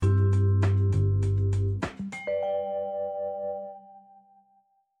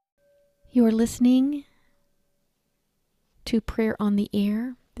You're listening to Prayer on the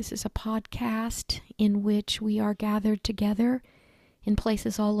Air. This is a podcast in which we are gathered together in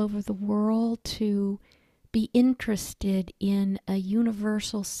places all over the world to be interested in a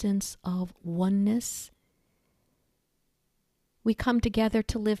universal sense of oneness. We come together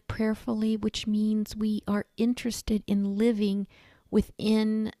to live prayerfully, which means we are interested in living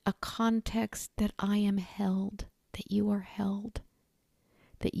within a context that I am held, that you are held.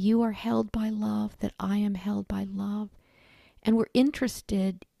 That you are held by love, that I am held by love. And we're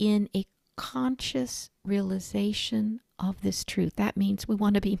interested in a conscious realization of this truth. That means we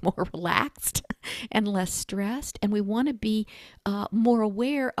want to be more relaxed and less stressed, and we want to be more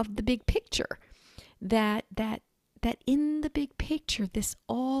aware of the big picture. That in the big picture, this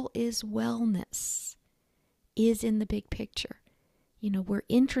all is wellness is in the big picture. We're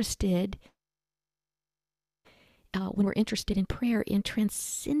interested when we're interested in prayer, in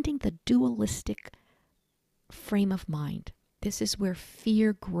transcending the dualistic frame of mind. This is where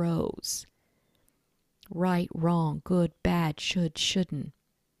fear grows. Right, wrong, good, bad, should, shouldn't.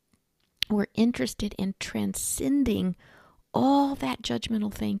 We're interested in transcending all that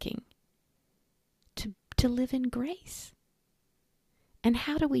judgmental thinking to live in grace. And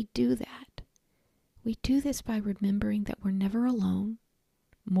how do we do that? We do this by remembering that we're never alone.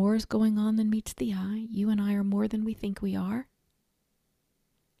 More is going on than meets the eye. You and I are more than we think we are.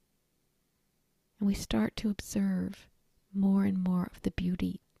 And we start to observe more and more of the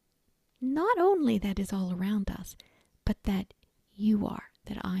beauty, not only that is all around us, but that you are,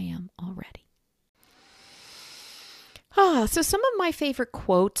 that I am already. So some of my favorite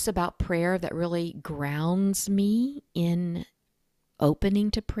quotes about prayer that really grounds me in opening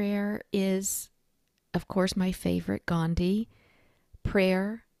to prayer is, of course, my favorite, Gandhi.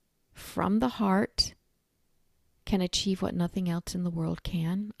 Prayer from the heart can achieve what nothing else in the world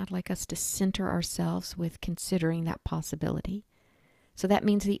can. I'd like us to center ourselves with considering that possibility. So that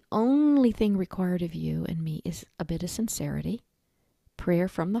means the only thing required of you and me is a bit of sincerity. Prayer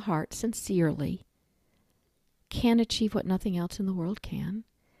from the heart, sincerely, can achieve what nothing else in the world can.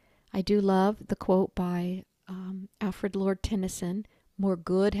 I do love the quote by Alfred Lord Tennyson, "More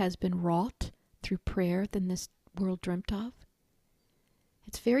good has been wrought through prayer than this world dreamt of."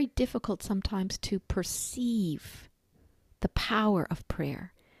 It's very difficult sometimes to perceive the power of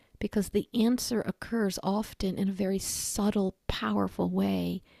prayer because the answer occurs often in a very subtle, powerful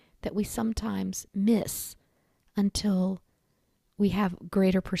way that we sometimes miss until we have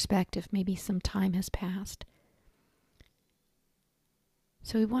greater perspective. Maybe some time has passed.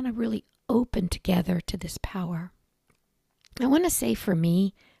 So we want to really open together to this power. I want to say for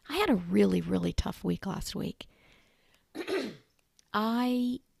me, I had a really, really tough week last week.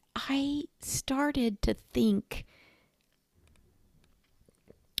 I started to think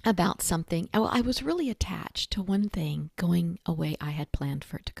about something. Well, I was really attached to one thing going away I had planned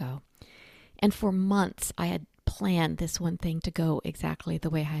for it to go. And for months, I had planned this one thing to go exactly the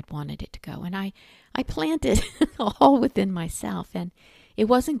way I had wanted it to go. And I planned it all within myself, and it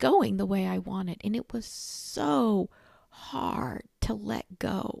wasn't going the way I wanted. And it was so hard to let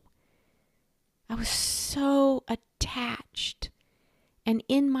go. I was so attached. And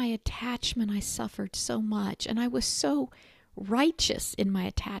in my attachment, I suffered so much. And I was so righteous in my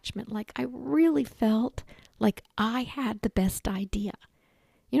attachment. Like I really felt like I had the best idea.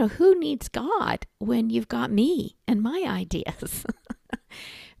 Who needs God when you've got me and my ideas?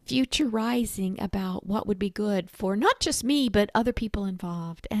 Futurizing about what would be good for not just me, but other people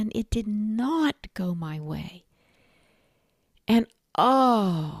involved. And it did not go my way. And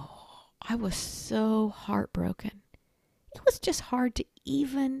I was so heartbroken. It was just hard to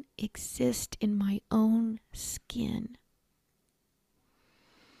even exist in my own skin.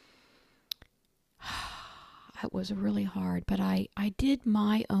 It was really hard, but I did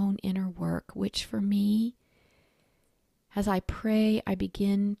my own inner work, which for me, as I pray, I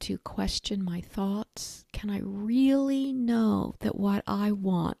begin to question my thoughts. Can I really know that what I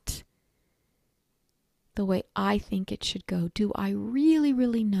want, the way I think it should go, do I really,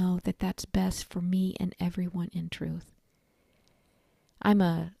 really know that that's best for me and everyone in truth? I'm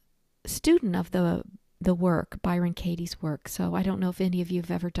a student of the work, Byron Katie's work, so I don't know if any of you have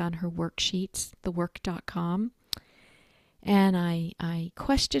ever done her worksheets, thework.com. And I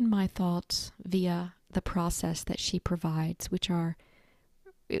question my thoughts via the process that she provides, which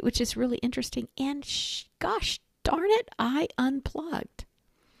is really interesting. And gosh darn it, I unplugged.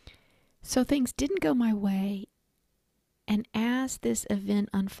 So things didn't go my way. And as this event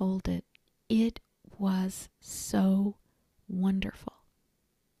unfolded, it was so wonderful.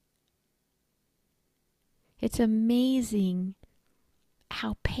 It's amazing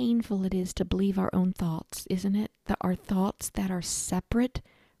how painful it is to believe our own thoughts, isn't it? Our thoughts that are separate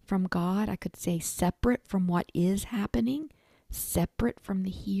from God, I could say separate from what is happening, separate from the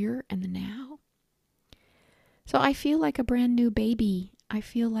here and the now. So I feel like a brand new baby. I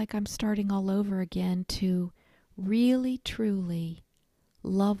feel like I'm starting all over again to really, truly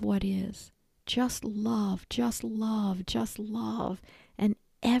love what is. Just love, just love, just love. And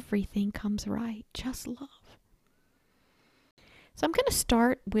everything comes right. Just love. So I'm going to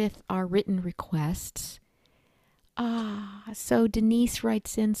start with our written requests. So Denise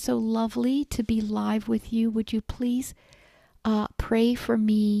writes in, so lovely to be live with you. Would you please pray for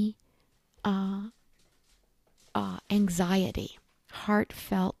me? Anxiety.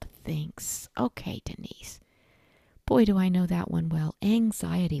 Heartfelt thanks. Okay, Denise. Boy, do I know that one well.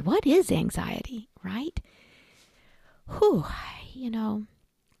 Anxiety. What is anxiety, right? Whew,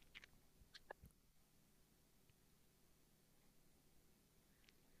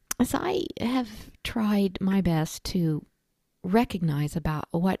 as I have tried my best to recognize about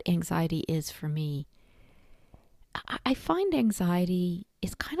what anxiety is for me, I find anxiety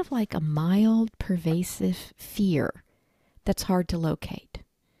is kind of like a mild, pervasive fear that's hard to locate.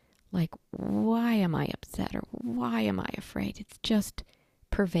 Like, why am I upset or why am I afraid? It's just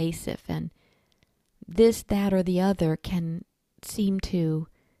pervasive, and this, that, or the other can seem to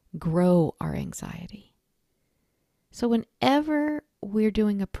grow our anxiety. So whenever we're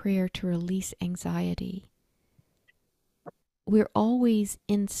doing a prayer to release anxiety, we're always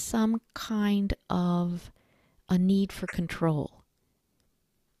in some kind of a need for control.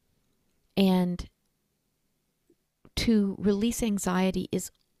 And to release anxiety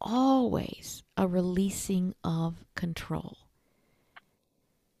is always a releasing of control.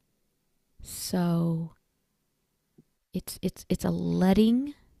 So it's a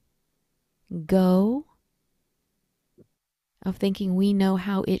letting go of thinking we know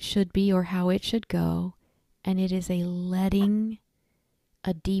how it should be or how it should go, and it is a letting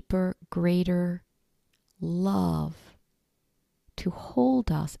a deeper, greater love to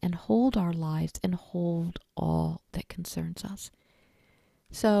hold us and hold our lives and hold all that concerns us.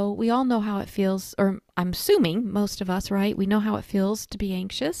 So we all know how it feels, or I'm assuming most of us, right? We know how it feels to be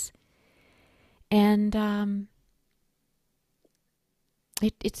anxious. And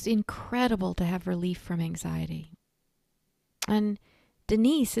it's incredible to have relief from anxiety. And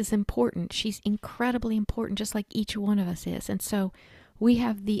Denise is important. She's incredibly important, just like each one of us is. And so we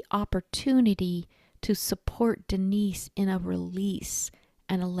have the opportunity to support Denise in a release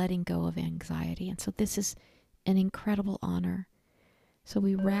and a letting go of anxiety. And so this is an incredible honor. So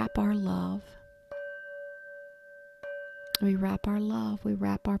we wrap our love. We wrap our love. We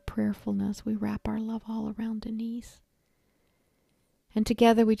wrap our prayerfulness. We wrap our love all around Denise. And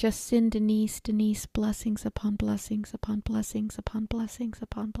together we just send Denise, blessings upon blessings upon blessings upon blessings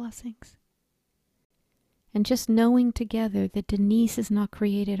upon blessings. And just knowing together that Denise is not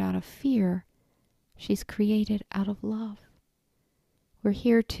created out of fear, she's created out of love. We're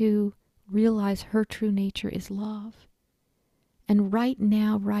here to realize her true nature is love. And right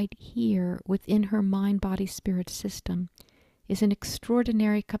now, right here, within her mind, body, spirit system, is an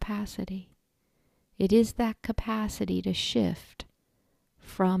extraordinary capacity. It is that capacity to shift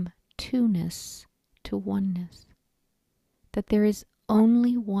from two-ness to oneness. That there is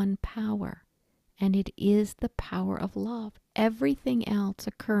only one power, and it is the power of love. Everything else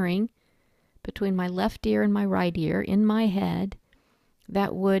occurring between my left ear and my right ear in my head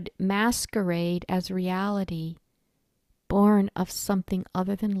that would masquerade as reality born of something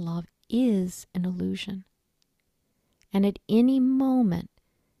other than love is an illusion. And at any moment,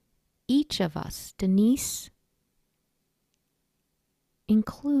 each of us, Denise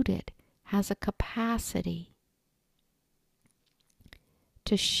included, has a capacity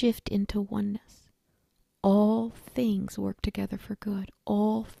to shift into oneness. All things work together for good.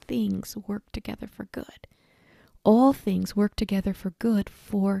 All things work together for good. All things work together for good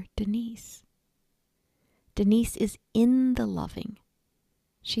for Denise. Denise is in the loving.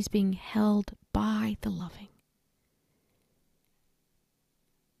 She's being held by the loving.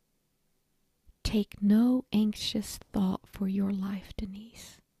 Take no anxious thought for your life,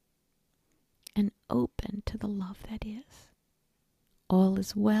 Denise, and open to the love that is. All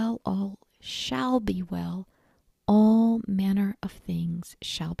is well, all shall be well, all manner of things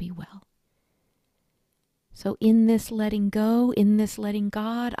shall be well. So in this letting go, in this letting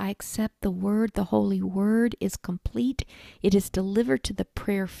God, I accept the word, the holy word is complete. It is delivered to the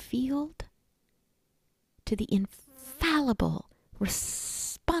prayer field, to the infallible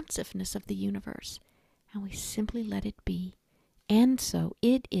responsiveness of the universe. And we simply let it be. And so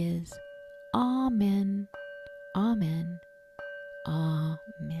it is. Amen. Amen.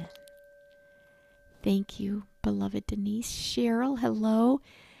 Amen. Thank you, beloved Denise. Cheryl, hello.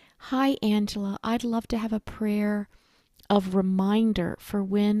 Hi, Angela. I'd love to have a prayer of reminder for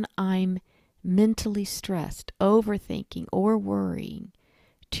when I'm mentally stressed, overthinking, or worrying,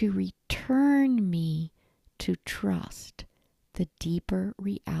 to return me to trust the deeper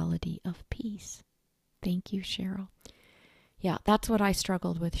reality of peace. Thank you, Cheryl. Yeah, that's what I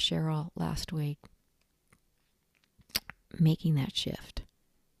struggled with, Cheryl, last week. Making that shift.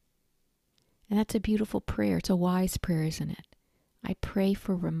 And that's a beautiful prayer. It's a wise prayer, isn't it? I pray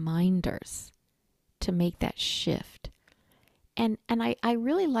for reminders to make that shift. And I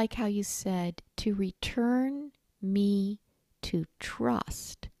really like how you said to return me to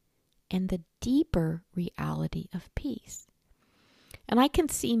trust and the deeper reality of peace. And I can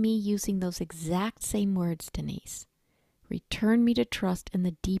see me using those exact same words, Denise. Return me to trust in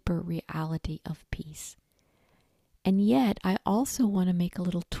the deeper reality of peace. And yet, I also want to make a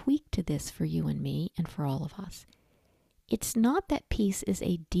little tweak to this for you and me and for all of us. It's not that peace is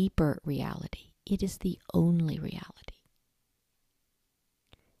a deeper reality. It is the only reality.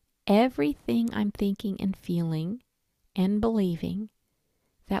 Everything I'm thinking and feeling and believing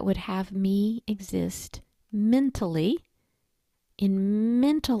that would have me exist mentally in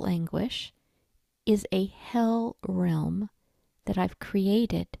mental anguish is a hell realm that I've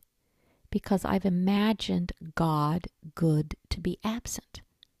created because I've imagined God good to be absent.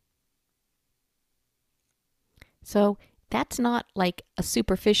 So that's not like a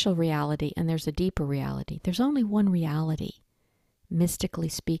superficial reality and there's a deeper reality. There's only one reality, mystically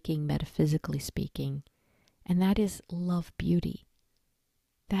speaking, metaphysically speaking, and that is love beauty.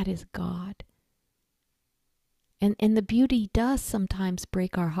 That is God. And the beauty does sometimes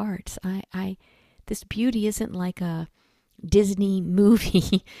break our hearts. This beauty isn't like a Disney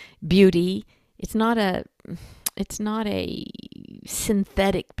movie beauty. It's not a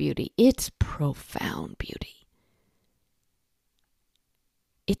synthetic beauty. It's profound beauty.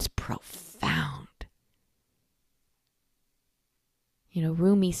 It's profound. You know,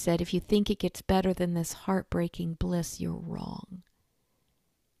 Rumi said, if you think it gets better than this heartbreaking bliss, you're wrong.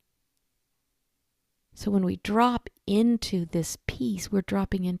 So when we drop into this peace, we're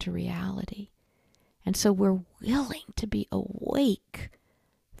dropping into reality. And so we're willing to be awake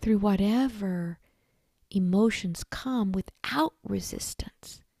through whatever emotions come without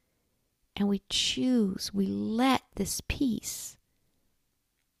resistance. And we choose, we let this peace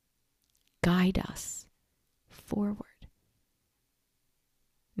guide us forward.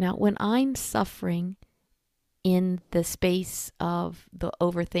 Now, when I'm suffering in the space of the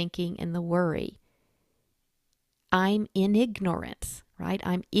overthinking and the worry, I'm in ignorance, right?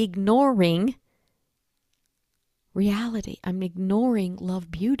 I'm ignoring reality. I'm ignoring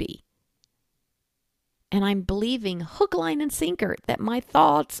love beauty. And I'm believing hook, line, and sinker that my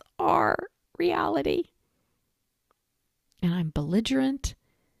thoughts are reality. And I'm belligerent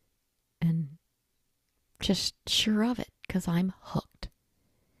and just sure of it because I'm hooked.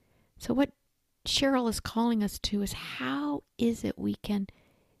 So what Cheryl is calling us to is how is it we can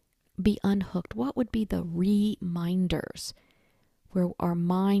be unhooked? What would be the reminders where our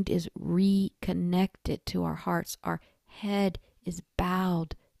mind is reconnected to our hearts, our head is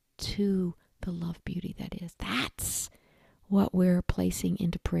bowed to the love beauty that is? That's what we're placing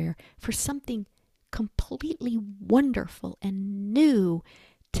into prayer for something completely wonderful and new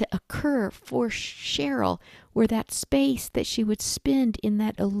to occur for Cheryl, where that space that she would spend in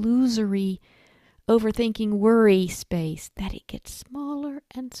that illusory overthinking worry space, that it gets smaller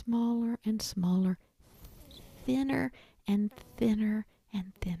and smaller and smaller, thinner and thinner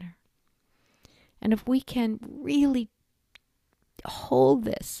and thinner. And if we can really hold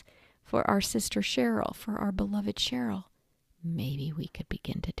this for our sister Cheryl, for our beloved Cheryl, maybe we could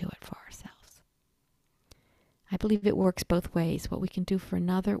begin to do it for ourselves. I believe it works both ways. What we can do for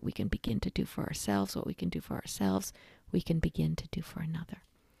another, we can begin to do for ourselves. What we can do for ourselves, we can begin to do for another.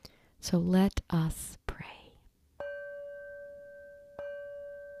 So let us pray.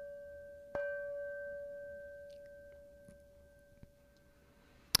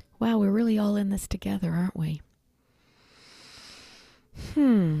 Wow, we're really all in this together, aren't we?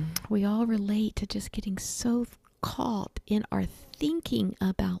 We all relate to just getting so caught in our thinking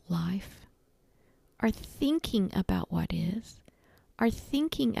about life, our thinking about what is, our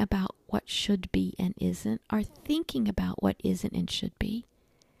thinking about what should be and isn't, our thinking about what isn't and should be,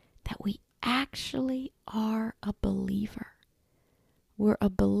 that we actually are a believer. We're a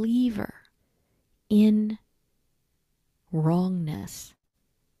believer in wrongness.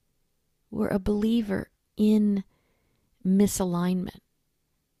 We're a believer in misalignment.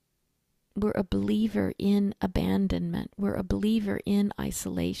 We're a believer in abandonment. We're a believer in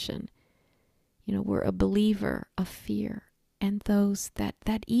isolation. We're a believer of fear. And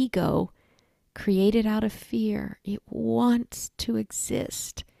that ego created out of fear, it wants to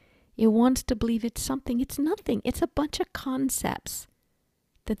exist. It wants to believe it's something. It's nothing. It's a bunch of concepts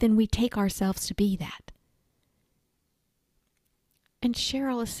that then we take ourselves to be that. And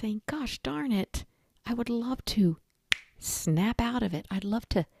Cheryl is saying, gosh darn it, I would love to snap out of it. I'd love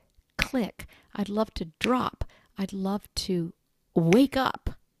to click. I'd love to drop. I'd love to wake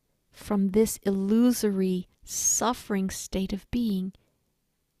up from this illusory suffering state of being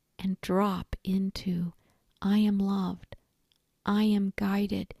and drop into, I am loved. I am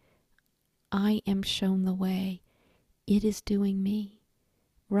guided. I am shown the way. It is doing me.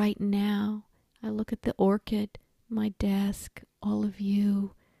 Right now, I look at the orchid, my desk, all of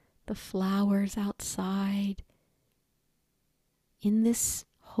you, the flowers outside. In this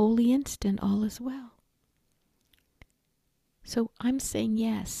holy instant, all is well. So I'm saying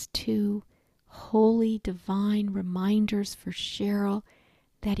yes to holy, divine reminders for Cheryl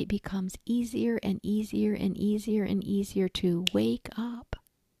that it becomes easier and easier and easier and easier to wake up,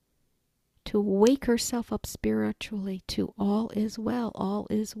 to wake herself up spiritually to all is well, all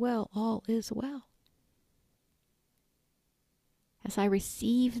is well, all is well. As I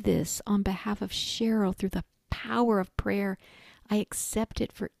receive this on behalf of Cheryl through the power of prayer, I accept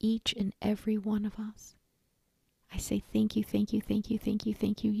it for each and every one of us. I say thank you, thank you, thank you, thank you,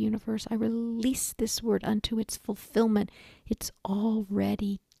 thank you, universe. I release this word unto its fulfillment. It's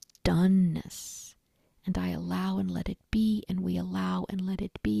already doneness. And I allow and let it be, and we allow and let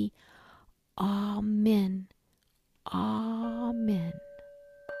it be. Amen. Amen.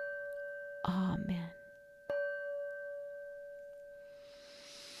 Amen.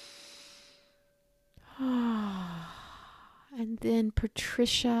 And then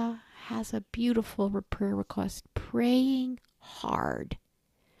Patricia has a beautiful prayer request, praying hard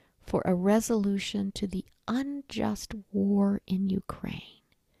for a resolution to the unjust war in Ukraine.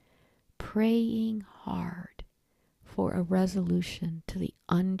 Praying hard for a resolution to the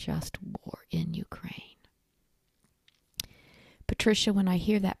unjust war in Ukraine. Patricia, when I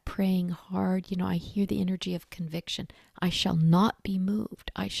hear that praying hard, I hear the energy of conviction. I shall not be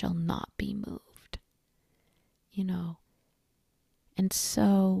moved. I shall not be moved. And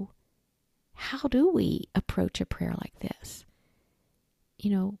so how do we approach a prayer like this?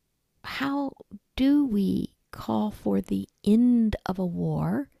 How do we call for the end of a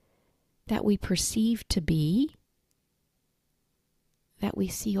war that we perceive to be, that we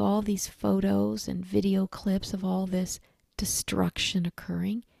see all these photos and video clips of all this destruction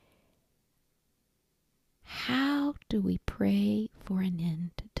occurring? How do we pray for an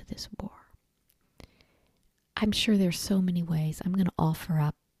end to this war? I'm sure there's so many ways. I'm going to offer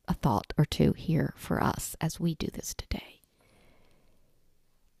up a thought or two here for us as we do this today.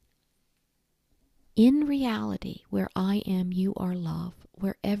 In reality, where I am, you are love,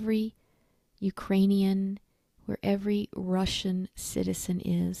 where every Ukrainian, where every Russian citizen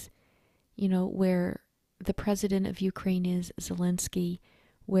is, where the president of Ukraine is Zelensky,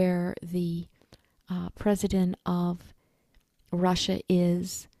 where the president of Russia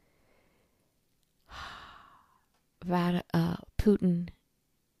is Putin.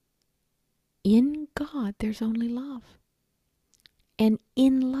 In God, there's only love. And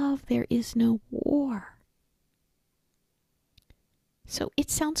in love, there is no war. So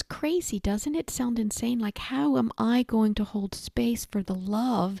it sounds crazy, doesn't it? Sound insane? Like, how am I going to hold space for the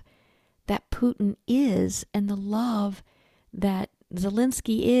love that Putin is, and the love that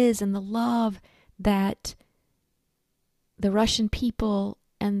Zelensky is, and the love that the Russian people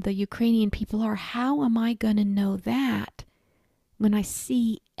and the Ukrainian people are? How am I going to know that when I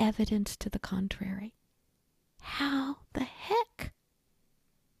see evidence to the contrary? How the heck?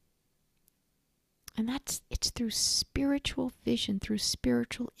 And it's through spiritual vision, through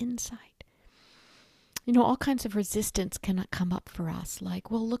spiritual insight. All kinds of resistance can come up for us. Like,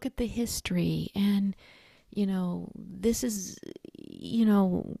 well, look at the history. And, this is,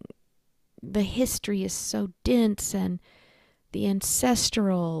 the history is so dense, and the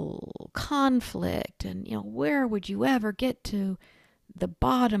ancestral conflict. And, where would you ever get to the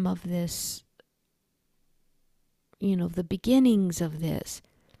bottom of this, the beginnings of this?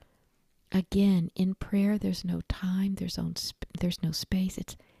 Again, in prayer, there's no time, there's no space.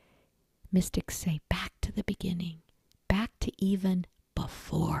 It's mystics say back to the beginning, back to even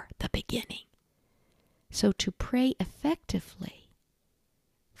before the beginning. So to pray effectively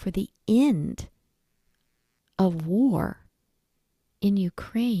for the end of war in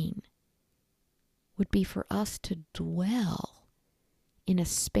Ukraine would be for us to dwell in a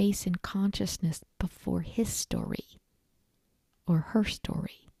space in consciousness before his story or her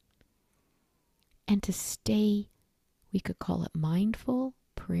story. And to stay, we could call it mindful,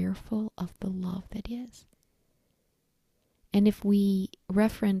 prayerful of the love that is. And if we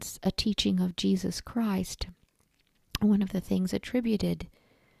reference a teaching of Jesus Christ, one of the things attributed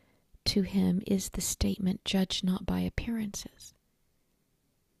to him is the statement, judge not by appearances.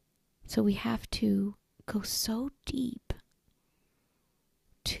 So we have to go so deep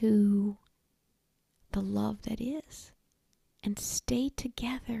to the love that is and stay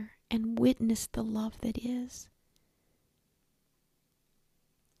together and witness the love that is.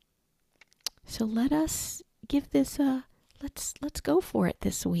 So let us give this let's go for it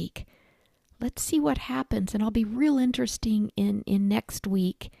this week. Let's see what happens, and I'll be real interesting in next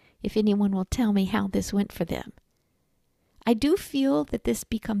week if anyone will tell me how this went for them. I do feel that this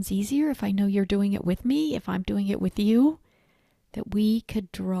becomes easier if I know you're doing it with me, if I'm doing it with you, that we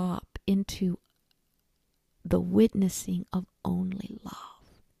could drop into the witnessing of only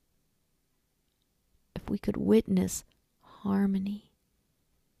love. If we could witness harmony,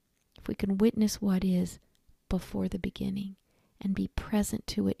 if we can witness what is before the beginning and be present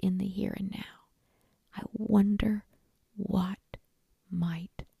to it in the here and now, I wonder what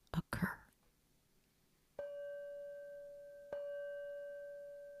might occur.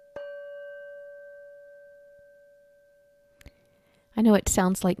 I know it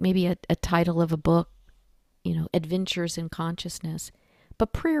sounds like maybe a title of a book, Adventures in Consciousness,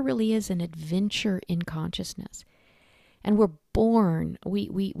 but prayer really is an adventure in consciousness. And we're born,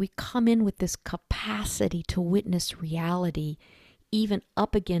 we come in with this capacity to witness reality, even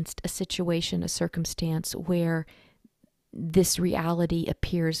up against a situation, a circumstance where this reality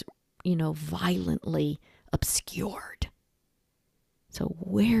appears, violently obscured. So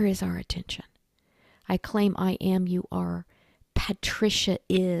where is our attention? I claim I am, you are. Patricia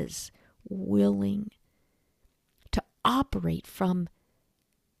is willing to operate from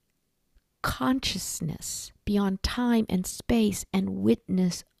consciousness beyond time and space and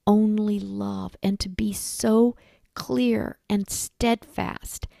witness only love, and to be so clear and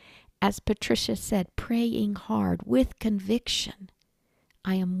steadfast, as Patricia said, praying hard with conviction.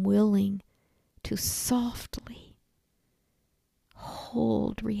 I am willing to softly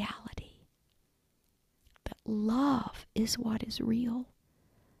hold reality. That love is what is real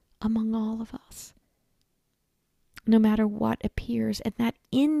among all of us, no matter what appears, and that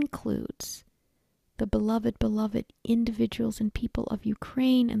includes the beloved individuals and people of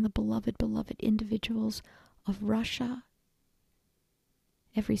Ukraine and the beloved individuals of Russia,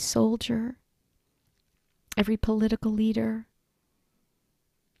 every soldier, every political leader,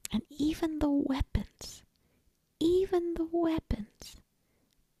 and even the weapons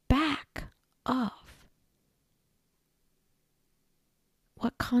back of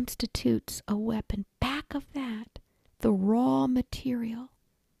what constitutes a weapon, back of that, the raw material.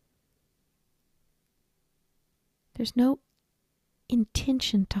 There's no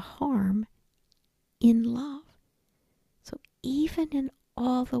intention to harm in love. So even in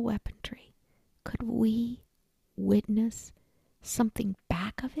all the weaponry, could we witness something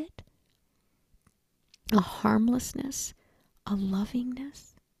back of it? A harmlessness, a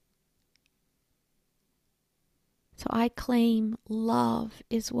lovingness? So I claim love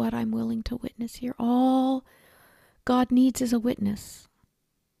is what I'm willing to witness here. All God needs is a witness.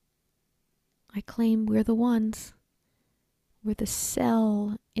 I claim we're the ones. We're the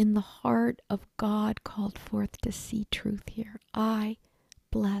cell in the heart of God called forth to see truth here. I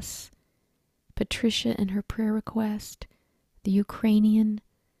bless Patricia and her prayer request, the Ukrainian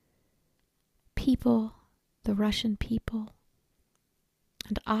people, the Russian people,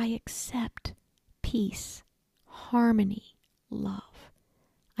 and I accept peace, harmony, love.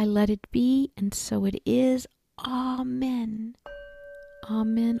 I let it be, and so it is. Amen.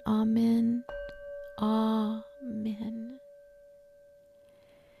 Amen, amen, amen.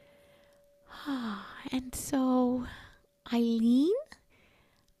 And so, Eileen,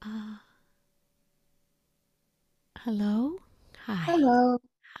 hello? Hi. Hello.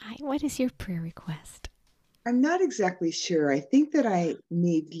 Hi, what is your prayer request? I'm not exactly sure. I think that I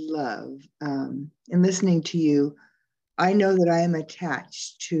need love. In listening to you, I know that I am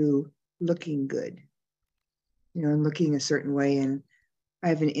attached to looking good, and looking a certain way. And I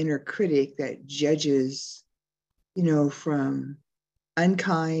have an inner critic that judges, from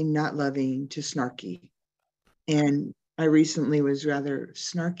unkind, not loving to snarky. And I recently was rather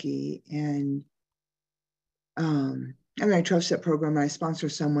snarky, and I'm in a 12-step program, and I sponsor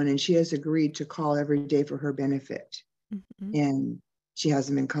someone, and she has agreed to call every day for her benefit. Mm-hmm. And she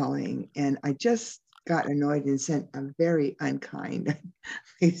hasn't been calling. And I just got annoyed and sent a very unkind.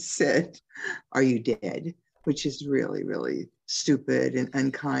 They said, "Are you dead?" Which is really, really stupid and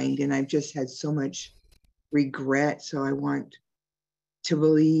unkind. And I've just had so much regret. So I want to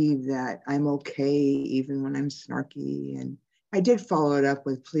believe that I'm okay even when I'm snarky. And I did follow it up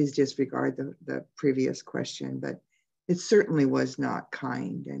with, please disregard the previous question, but it certainly was not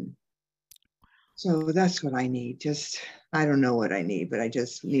kind. And so that's what I need. Just, I don't know what I need, but I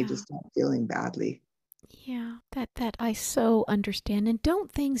just need to Yeah. stop feeling badly. Yeah, that I so understand. And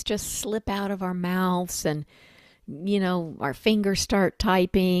don't things just slip out of our mouths and our fingers start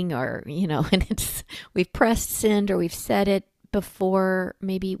typing or and it's we've pressed send or we've said it before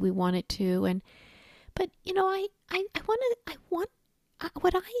maybe we wanted to and but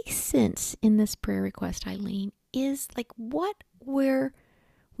what I sense in this prayer request, Eileen, is like what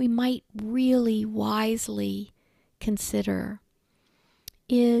we might really wisely consider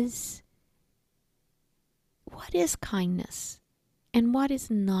is what is kindness and what is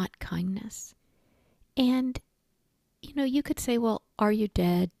not kindness. And, you could say, well, are you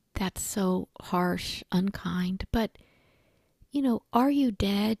dead? That's so harsh, unkind. But, are you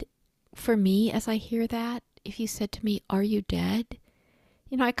dead? For me, as I hear that, if you said to me, are you dead?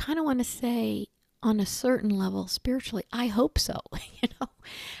 I kind of want to say, on a certain level, spiritually, I hope so.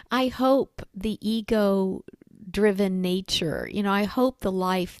 I hope the ego driven nature, I hope the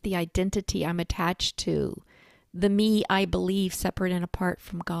life, the identity I'm attached to, the me I believe separate and apart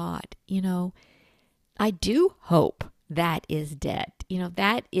from God, I do hope that is dead.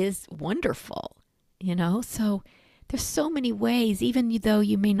 That is wonderful, So there's so many ways, even though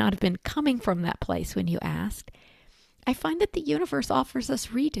you may not have been coming from that place when you asked. I find that the universe offers us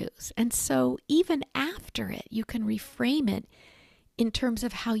redos. And so even after it, you can reframe it in terms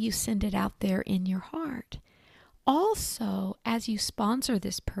of how you send it out there in your heart. Also, as you sponsor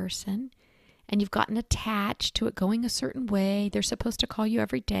this person and you've gotten attached to it going a certain way, they're supposed to call you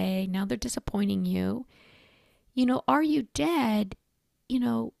every day. Now they're disappointing you. Are you dead?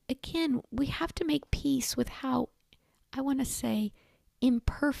 Again, we have to make peace with how, I want to say,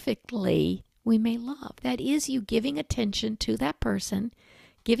 imperfectly we may love. That is you giving attention to that person,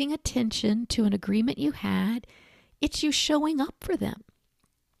 giving attention to an agreement you had. It's you showing up for them.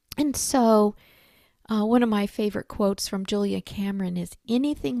 And so one of my favorite quotes from Julia Cameron is,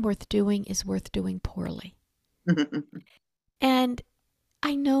 anything worth doing is worth doing poorly. And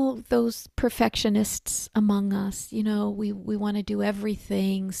I know those perfectionists among us, we want to do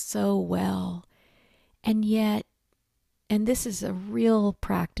everything so well. And yet, and this is a real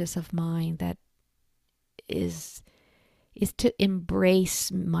practice of mine that is to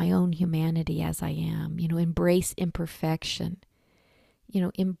embrace my own humanity as I am, embrace imperfection,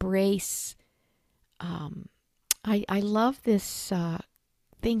 embrace, I love this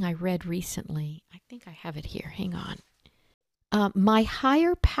thing I read recently. I think I have it here. Hang on. My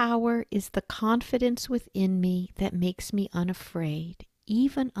higher power is the confidence within me that makes me unafraid,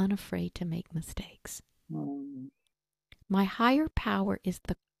 even unafraid to make mistakes. My higher power is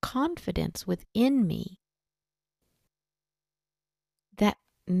the confidence within me that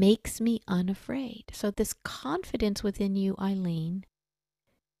makes me unafraid. So this confidence within you, Eileen,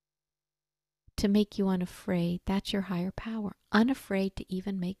 to make you unafraid, that's your higher power. Unafraid to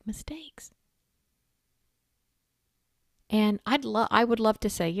even make mistakes. And I would love to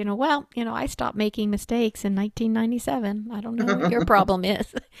say, I stopped making mistakes in 1997. I don't know what your problem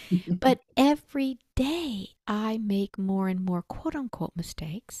is. But every day I make more and more quote unquote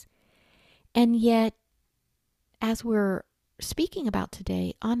mistakes. And yet, as we're speaking about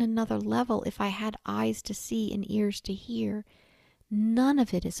today, on another level, if I had eyes to see and ears to hear, none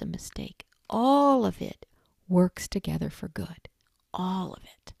of it is a mistake. All of it works together for good. All of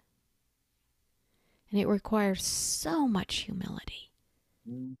it. And it requires so much humility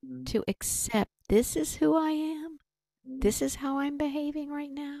to accept this is who I am. This is how I'm behaving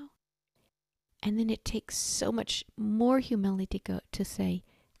right now. And then it takes so much more humility to say,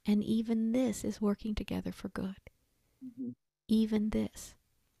 and even this is working together for good. Even this.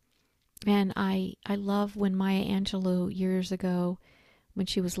 And I love when Maya Angelou years ago, when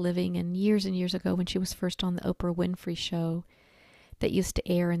she was living, and years ago when she was first on the Oprah Winfrey Show, that used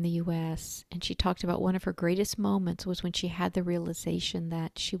to air in the U.S. And she talked about one of her greatest moments was when she had the realization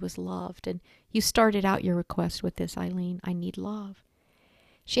that she was loved. And you started out your request with this, Eileen, I need love.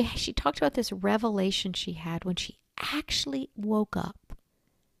 She talked about this revelation she had when she actually woke up,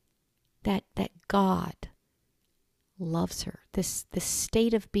 that God loves her. This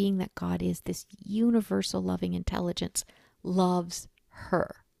state of being that God is, this universal loving intelligence, loves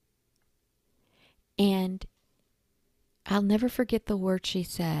her. And I'll never forget the word she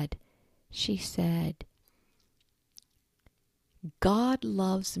said. She said, God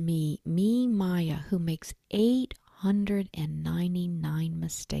loves me, Maya, who makes 899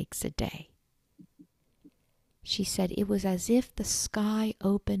 mistakes a day. She said it was as if the sky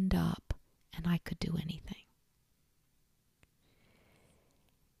opened up and I could do anything.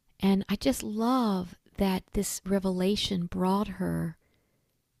 And I just love that this revelation brought her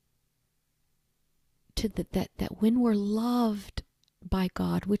to that when we're loved by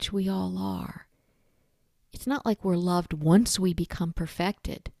God, which we all are, it's not like we're loved once we become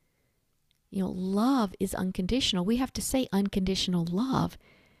perfected. You know, love is unconditional. We have to say unconditional love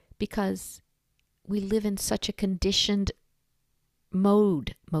because we live in such a conditioned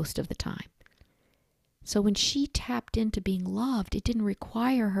mode most of the time. So when she tapped into being loved, it didn't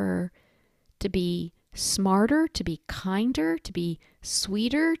require her to be smarter, to be kinder, to be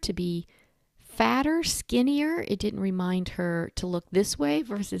sweeter, to be fatter, skinnier. It didn't remind her to look this way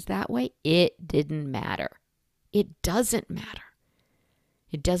versus that way. It didn't matter. It doesn't matter.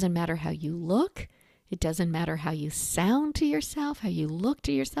 It doesn't matter how you look. It doesn't matter how you sound to yourself, how you look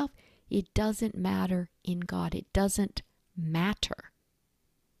to yourself. It doesn't matter in God. It doesn't matter.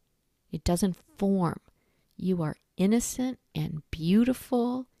 It doesn't form. You are innocent and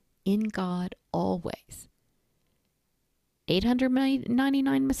beautiful in God always.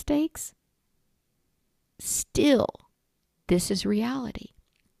 899 mistakes? Still, this is reality.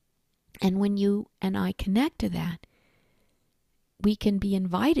 And when you and I connect to that, we can be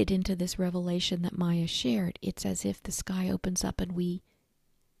invited into this revelation that Maya shared. It's as if the sky opens up and we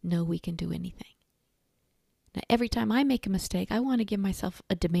know we can do anything. Now, every time I make a mistake, I want to give myself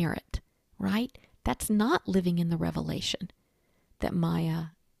a demerit, right? That's not living in the revelation that Maya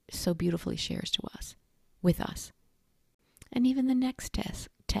so beautifully shares to us, with us. And even the next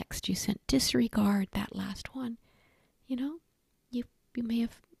text you sent, disregard that last one. You know, you may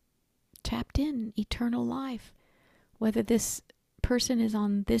have tapped in eternal life. Whether this person is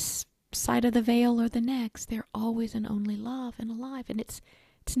on this side of the veil or the next, they're always and only love and alive. And it's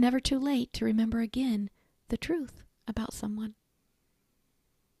never too late to remember again the truth about someone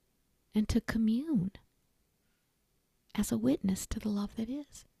and to commune as a witness to the love that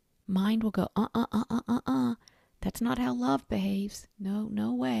is. Mind will go, that's not how love behaves.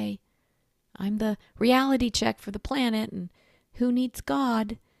 No way. I'm the reality check for the planet, and who needs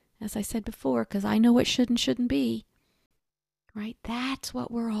God, as I said before, because I know what should and shouldn't be. Right? That's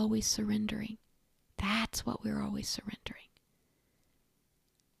what we're always surrendering. That's what we're always surrendering.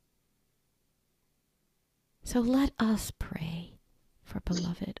 So let us pray for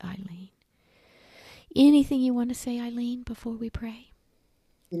beloved Eileen. Anything you want to say, Eileen, before we pray?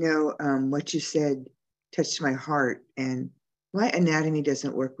 You know, what you said touched my heart, and my anatomy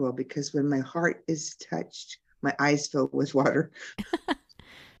doesn't work well because when my heart is touched, my eyes fill with water.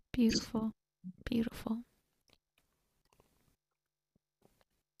 Beautiful. Beautiful.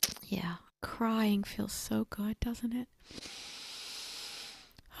 Yeah, crying feels so good, doesn't it?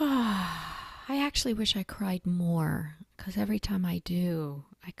 I actually wish I cried more, because every time I do,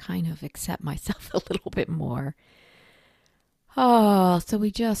 I kind of accept myself a little bit more. So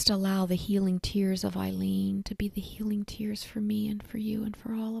we just allow the healing tears of Eileen to be the healing tears for me and for you and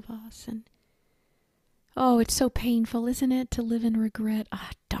for all of us. And it's so painful, isn't it, to live in regret?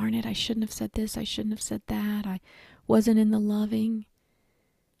 Darn it, I shouldn't have said this, I shouldn't have said that, I wasn't in the loving.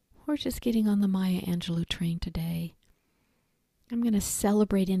 We're just getting on the Maya Angelou train today. I'm going to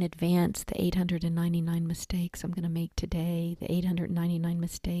celebrate in advance the 899 mistakes I'm going to make today, the 899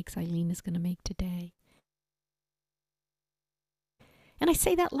 mistakes Eileen is going to make today. And I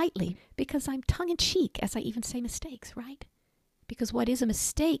say that lightly because I'm tongue-in-cheek as I even say mistakes, right? Because what is a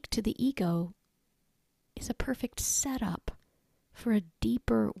mistake to the ego is a perfect setup for a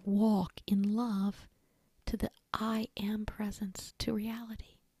deeper walk in love to the I am presence, to reality.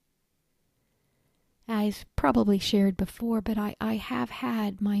 I've probably shared before, but I have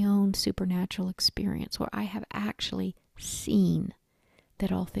had my own supernatural experience where I have actually seen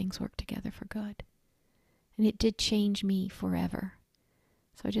that all things work together for good. And it did change me forever.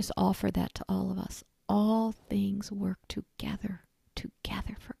 So I just offer that to all of us. All things work together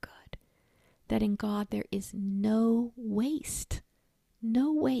for good. That in God there is no waste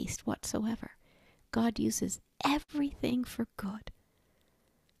whatsoever. God uses everything for good.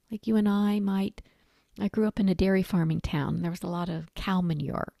 Like you and I grew up in a dairy farming town. There was a lot of cow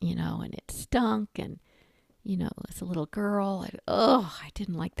manure, and it stunk. And, as a little girl, I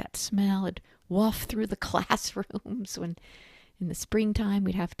didn't like that smell. It'd waft through the classrooms when in the springtime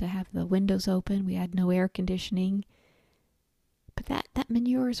we'd have to have the windows open. We had no air conditioning. But that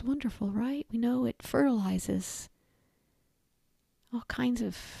manure is wonderful, right? We know it fertilizes all kinds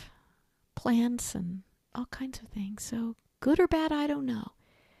of plants and all kinds of things. So good or bad, I don't know.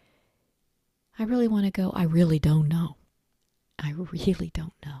 I really want to go, I really don't know. I really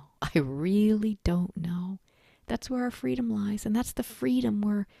don't know. I really don't know. That's where our freedom lies. And that's the freedom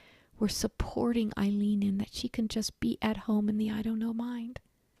we're supporting Eileen in, that she can just be at home in the I don't know mind.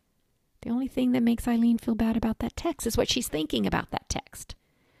 The only thing that makes Eileen feel bad about that text is what she's thinking about that text.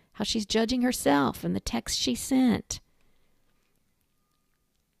 How she's judging herself and the text she sent.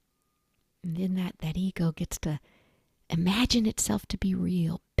 And then that ego gets to imagine itself to be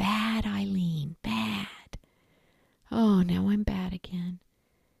real. Bad Eileen, bad. Oh, now I'm bad again.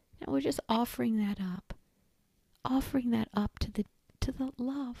 Now we're just offering that up. Offering that up to the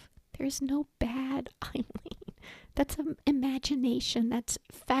love. There's no bad Eileen. That's an imagination. That's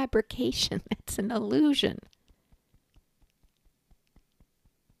fabrication. That's an illusion.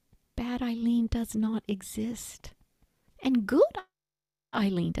 Bad Eileen does not exist. And good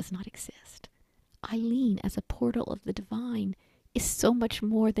Eileen does not exist. Eileen, as a portal of the divine, is so much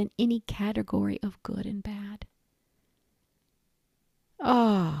more than any category of good and bad.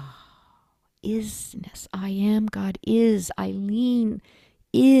 Ah, isness. I am God is. Eileen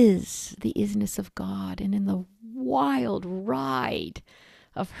is the isness of God. And in the wild ride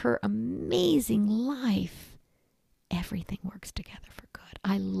of her amazing life, everything works together for good.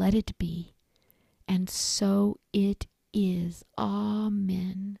 I let it be. And so it is.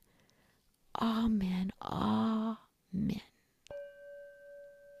 Amen. Amen. Amen.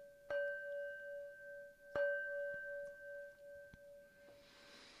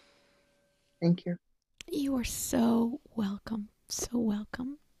 Thank you. You are so welcome. So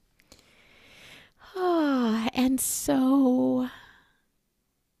welcome. And so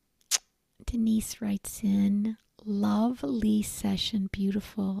Denise writes in, lovely session,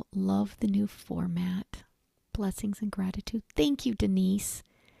 beautiful. Love the new format. Blessings and gratitude. Thank you, Denise.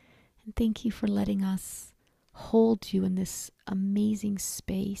 And thank you for letting us hold you in this amazing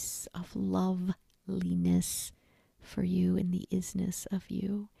space of loveliness for you and the isness of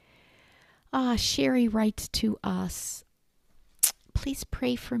you. Sherry writes to us, please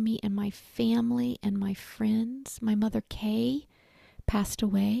pray for me and my family and my friends. My mother, Kay, passed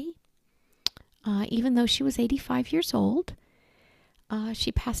away. Even though she was 85 years old,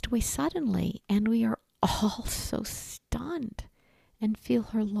 she passed away suddenly, and we are all so stunned and feel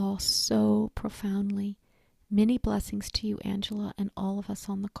her loss so profoundly. Many blessings to you, Angela, and all of us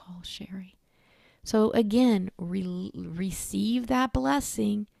on the call, Sherry. So again, receive that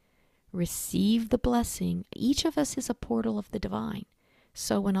blessing. Receive the blessing. Each of us is a portal of the divine.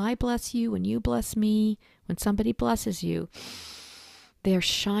 So when I bless you, when you bless me, when somebody blesses you, they're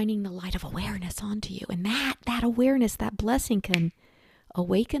shining the light of awareness onto you. And that awareness, that blessing can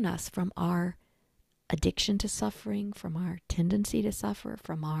awaken us from our addiction to suffering, from our tendency to suffer,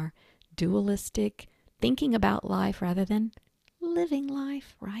 from our dualistic thinking about life rather than living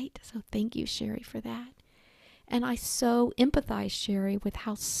life, right? So thank you, Sherry, for that. And I so empathize, Sherry, with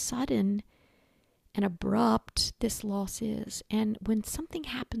how sudden and abrupt this loss is. And when something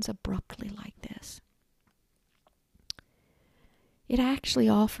happens abruptly like this, it actually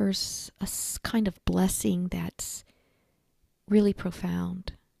offers a kind of blessing that's really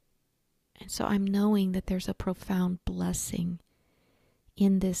profound. And so I'm knowing that there's a profound blessing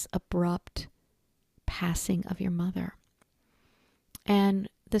in this abrupt passing of your mother. And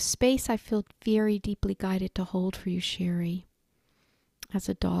the space I feel very deeply guided to hold for you, Sherry, as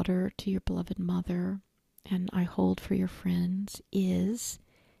a daughter to your beloved mother, and I hold for your friends,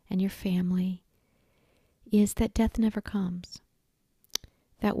 and your family, is that death never comes.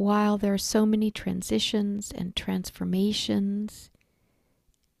 That while there are so many transitions and transformations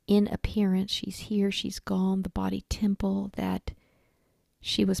in appearance, she's here, she's gone, the body temple that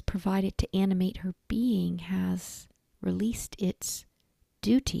she was provided to animate her being has released its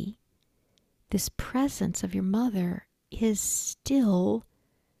duty. This presence of your mother is still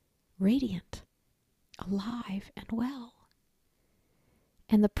radiant, alive, and well.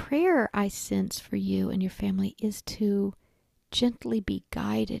 And the prayer I sense for you and your family is to gently be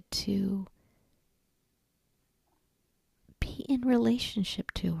guided to be in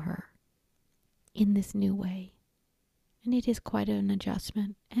relationship to her in this new way. And it is quite an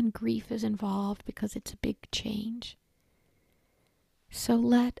adjustment, and grief is involved because it's a big change. So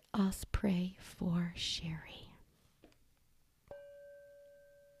let us pray for Sherry.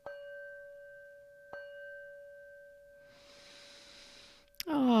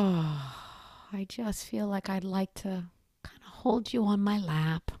 Oh, I just feel like I'd like to kind of hold you on my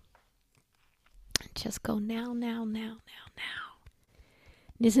lap and just go now, now, now, now, now.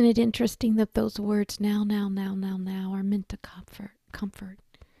 And isn't it interesting that those words now, now, now, now, now are meant to comfort?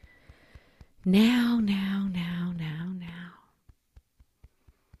 Now, now, now, now, now.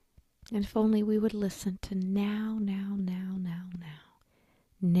 And if only we would listen to now, now, now, now, now.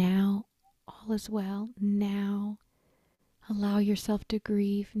 Now, all is well. Now, allow yourself to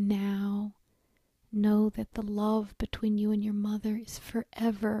grieve. Now, know that the love between you and your mother is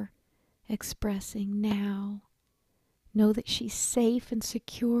forever expressing. Now, know that she's safe and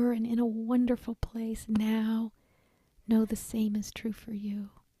secure and in a wonderful place. Now, know the same is true for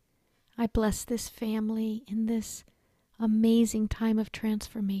you. I bless this family in this amazing time of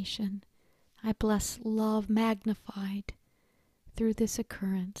transformation. I bless love magnified through this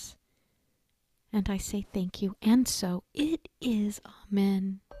occurrence. And I say thank you. And so it is.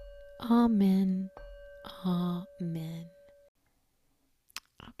 Amen. Amen. Amen.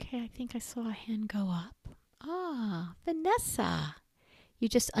 Okay, I think I saw a hand go up. Ah, Vanessa. You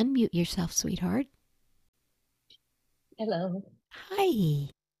just unmute yourself, sweetheart. Hello. Hi.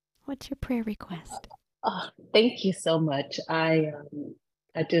 What's your prayer request? Oh, thank you so much. I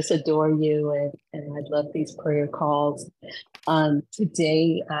just adore you, and I love these prayer calls.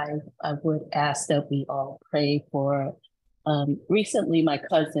 Today, I would ask that we all pray for. Recently, my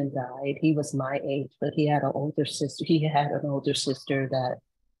cousin died. He was my age, but he had an older sister. He had an older sister that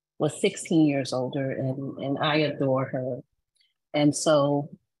was 16 years older, and I adore her. And so,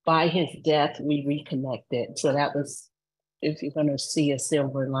 by his death, we reconnected. So that was, if you're going to see a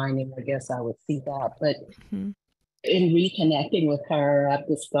silver lining, I guess I would see that. But in reconnecting with her, I've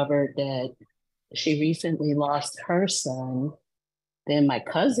discovered that she recently lost her son. Then my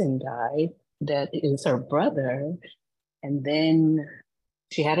cousin died, that is her brother. And then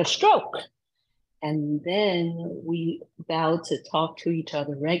she had a stroke. And then we vowed to talk to each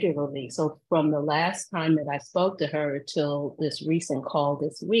other regularly. So from the last time that I spoke to her till this recent call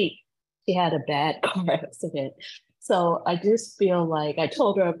this week, she had a bad car accident. So I just feel like I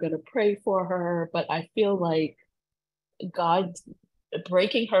told her I'm going to pray for her, but I feel like God's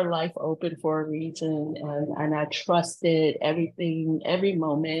breaking her life open for a reason. And I trusted everything. Every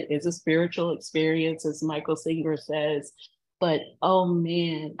moment is a spiritual experience, as Michael Singer says. But oh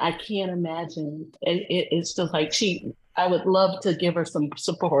man, I can't imagine. It's just like I would love to give her some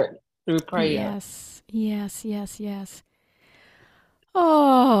support through prayer. Yes, yes, yes, yes.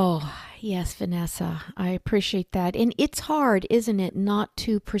 Oh, yes, Vanessa, I appreciate that. And it's hard, isn't it, not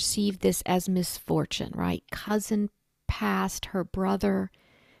to perceive this as misfortune, right? Cousin passed, her brother,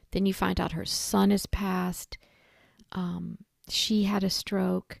 then you find out her son is passed. She had a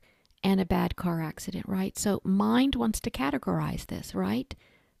stroke and a bad car accident, right? So mind wants to categorize this, right?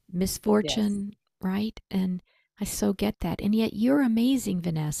 Misfortune, yes. Right? And I so get that. And yet you're amazing,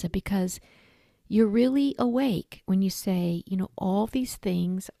 Vanessa, because you're really awake when you say, all these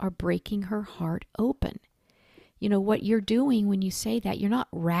things are breaking her heart open. What you're doing when you say that, you're not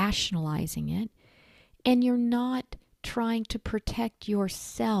rationalizing it, and you're not trying to protect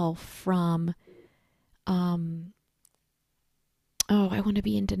yourself from, I want to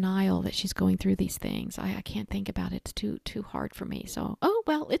be in denial that she's going through these things. I can't think about it. It's too hard for me. So,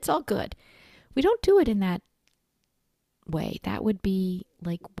 well, it's all good. We don't do it in that way. That would be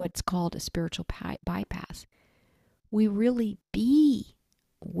like what's called a spiritual bypass. We really be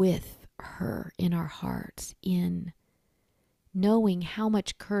with her in our hearts, in knowing how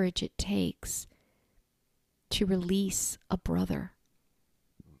much courage it takes to release a brother,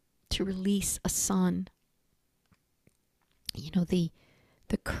 to release a son. The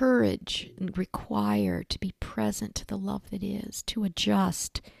courage required to be present to the love that is, to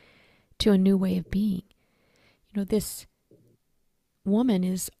adjust to a new way of being. This woman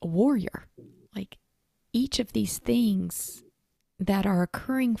is a warrior. Like, each of these things that are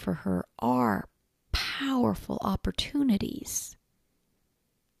occurring for her are powerful opportunities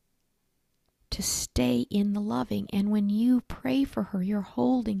to stay in the loving. And when you pray for her, you're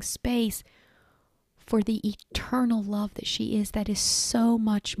holding space for the eternal love that she is, that is so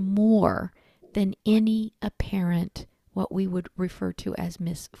much more than any apparent, what we would refer to as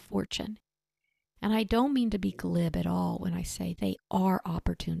misfortune. And I don't mean to be glib at all when I say they are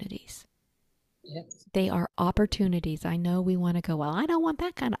opportunities. Yes. They are opportunities. I know we want to go, well, I don't want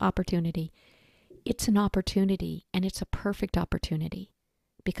that kind of opportunity. It's an opportunity, and it's a perfect opportunity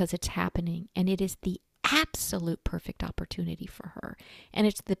because it's happening, and it is the absolute perfect opportunity for her. And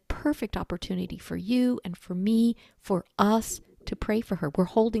it's the perfect opportunity for you and for me, for us to pray for her. We're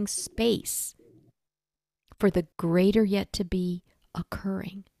holding space for the greater yet to be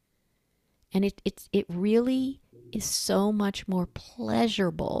occurring. And it really is so much more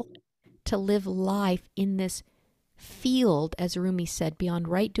pleasurable to live life in this field, as Rumi said, beyond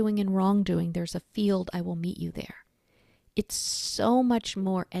right doing and wrong doing, there's a field, I will meet you there. It's so much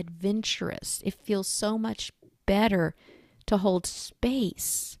more adventurous. It feels so much better to hold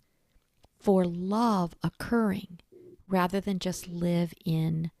space for love occurring rather than just live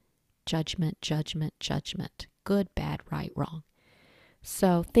in judgment, judgment, judgment. Good, bad, right, wrong.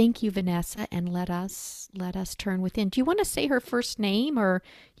 So thank you, Vanessa, and let us turn within. Do you want to say her first name, or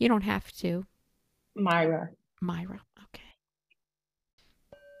you don't have to? Myra. Myra. Okay.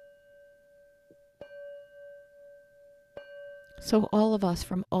 So all of us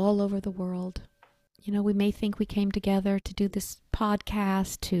from all over the world, we may think we came together to do this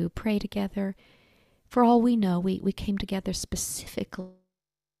podcast, to pray together. For all we know, we came together specifically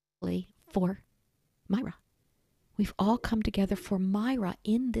for Myra. We've all come together for Myra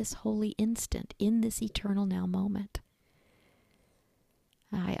in this holy instant, in this eternal now moment.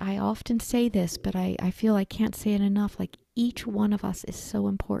 I often say this, but I feel I can't say it enough. Like, each one of us is so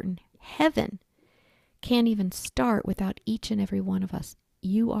important. Heaven can't even start without each and every one of us.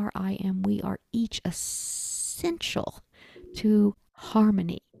 You are, I am, we are each essential to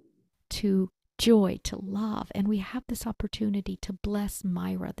harmony, to joy, to love. And we have this opportunity to bless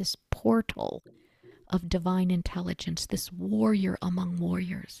Myra, this portal of divine intelligence, this warrior among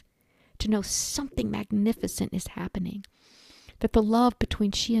warriors, to know something magnificent is happening, that the love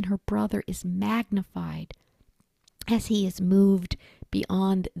between she and her brother is magnified as he is moved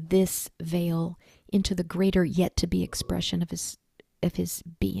beyond this veil into the greater yet to be expression of his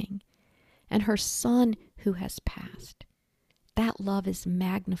being. And her son who has passed, that love is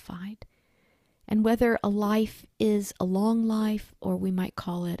magnified. And whether a life is a long life, or we might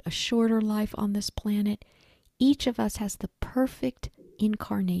call it a shorter life on this planet, each of us has the perfect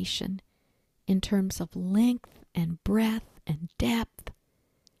incarnation in terms of length and breadth and depth.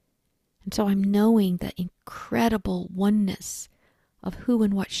 And so I'm knowing the incredible oneness of who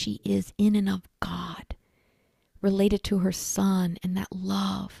and what she is in and of God, related to her son, and that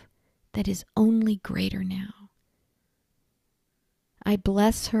love that is only greater now. I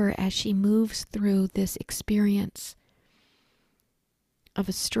bless her as she moves through this experience of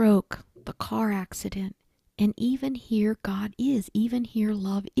a stroke, the car accident, and even here God is, even here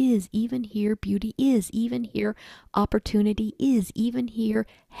love is, even here beauty is, even here opportunity is, even here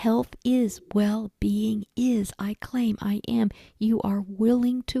health is, well-being is. I claim, I am. You are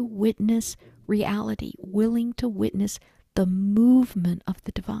willing to witness reality, willing to witness the movement of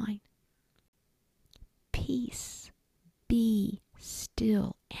the divine. Peace, be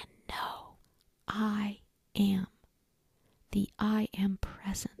still and know I am. The I am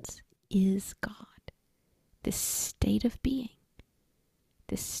presence is God. This state of being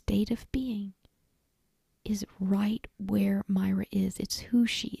is right where Myra is. It's who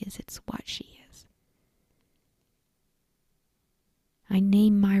she is. It's what she is. I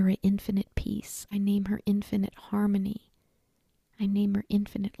name Myra infinite peace. I name her infinite harmony. I name her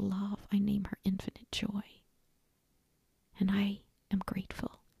infinite love. I name her infinite joy. And I am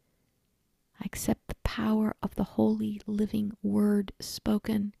grateful. I accept the power of the holy living word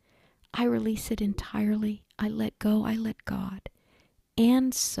spoken. I release it entirely. I let go. I let God.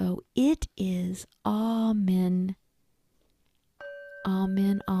 And so it is. Amen.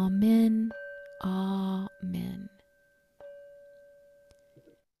 Amen. Amen. Amen.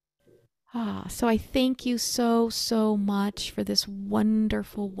 So I thank you so, so much for this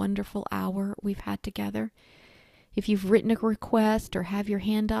wonderful, wonderful hour we've had together. If you've written a request or have your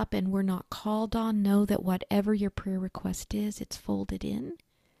hand up and we're not called on, know that whatever your prayer request is, it's folded in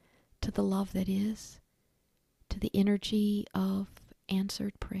to the love that is, to the energy of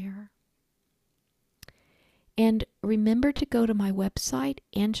answered prayer. And remember to go to my website,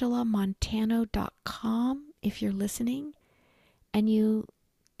 angelamontano.com, if you're listening, and you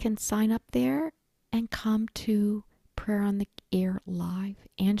can sign up there and come to Prayer on the Air Live.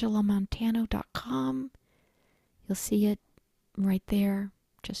 angelamontano.com. You'll see it right there,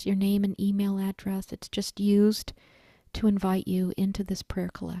 just your name and email address. It's just used to invite you into this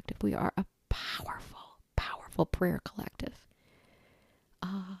prayer collective. We are a powerful, powerful prayer collective.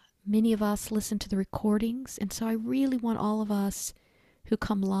 Many of us listen to the recordings, and so I really want all of us who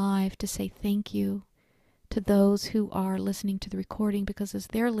come live to say thank you to those who are listening to the recording, because as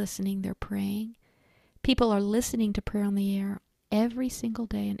they're listening, they're praying. People are listening to Prayer on the Air every single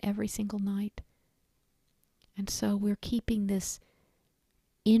day and every single night. And so we're keeping this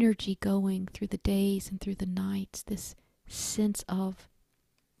energy going through the days and through the nights, this sense of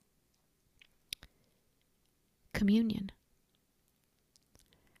communion.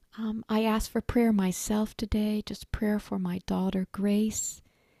 I asked for prayer myself today, just prayer for my daughter Grace,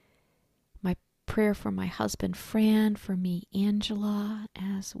 my prayer for my husband, Fran, for me, Angela,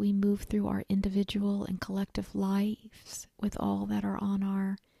 as we move through our individual and collective lives with all that are on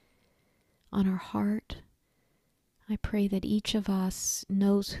our heart. I pray that each of us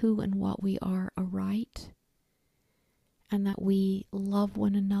knows who and what we are aright, and that we love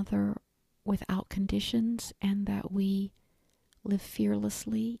one another without conditions, and that we live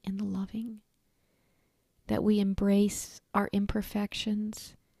fearlessly in the loving, that we embrace our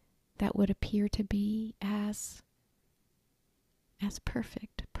imperfections that would appear to be as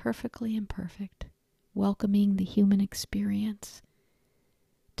perfect, perfectly imperfect, welcoming the human experience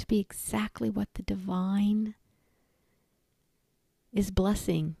to be exactly what the divine is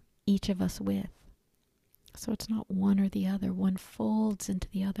blessing each of us with. So it's not one or the other. One folds into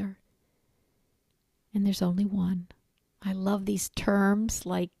the other. And there's only one. I love these terms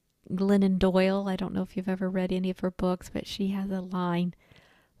like Glennon Doyle. I don't know if you've ever read any of her books, but she has a line,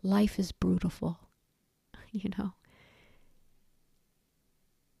 life is brutal. You know,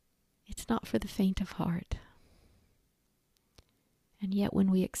 it's not for the faint of heart. And yet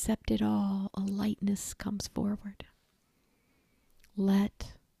when we accept it all, a lightness comes forward.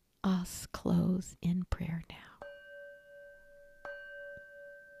 Let us close in prayer now.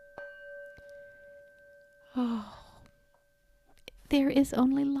 Oh, there is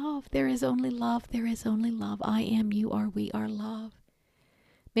only love. There is only love. There is only love. I am, you are, we are love.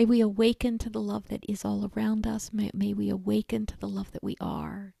 May we awaken to the love that is all around us. May we awaken to the love that we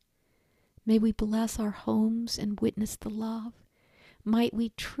are. May we bless our homes and witness the love. Might we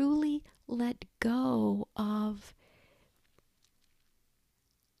truly let go of,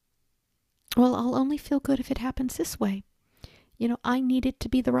 well, I'll only feel good if it happens this way. You know, I need it to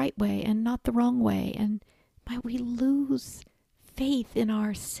be the right way and not the wrong way. And might we lose faith in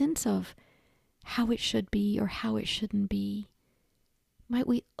our sense of how it should be or how it shouldn't be. Might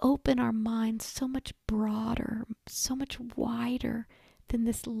we open our minds so much broader, so much wider than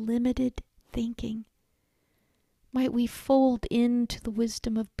this limited thinking. Might we fold into the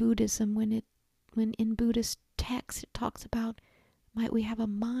wisdom of Buddhism when in Buddhist texts it talks about, might we have a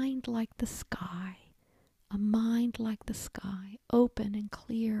mind like the sky, a mind like the sky, open and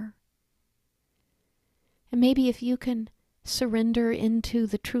clear. And maybe if you can surrender into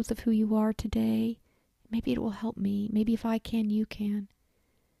the truth of who you are today, maybe it will help me. Maybe if I can, you can.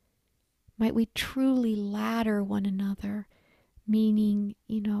 Might we truly ladder one another, meaning,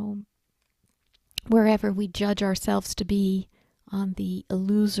 wherever we judge ourselves to be on the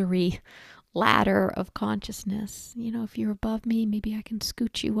illusory ladder of consciousness. If you're above me, maybe I can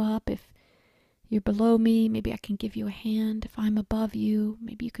scoot you up. If you're below me, maybe I can give you a hand. If I'm above you,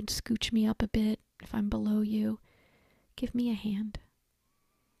 maybe you can scooch me up a bit. If I'm below you, give me a hand.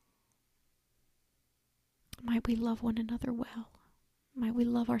 Might we love one another well? Might we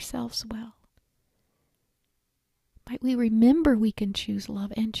love ourselves well? Might we remember we can choose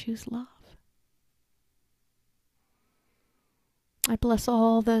love and choose love? I bless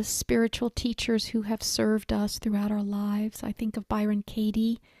all the spiritual teachers who have served us throughout our lives. I think of Byron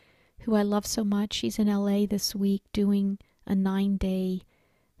Katie, who I love so much. She's in LA this week doing a 9-day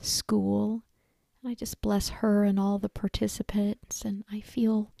school. And I just bless her and all the participants. And I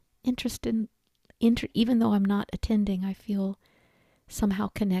feel interested, even though I'm not attending, I feel somehow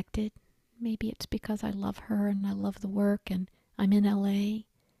connected. Maybe it's because I love her and I love the work and I'm in LA.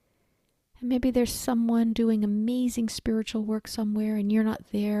 And maybe there's someone doing amazing spiritual work somewhere and you're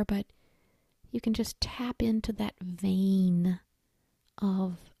not there, but you can just tap into that vein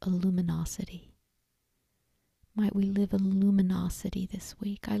of luminosity. Might we live in luminosity this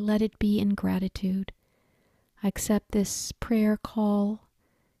week? I let it be in gratitude. I accept this prayer call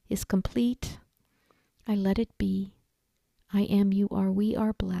is complete. I let it be. I am, you are, we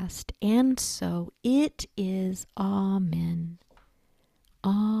are blessed. And so it is. Amen.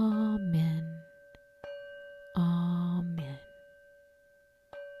 Amen. Amen.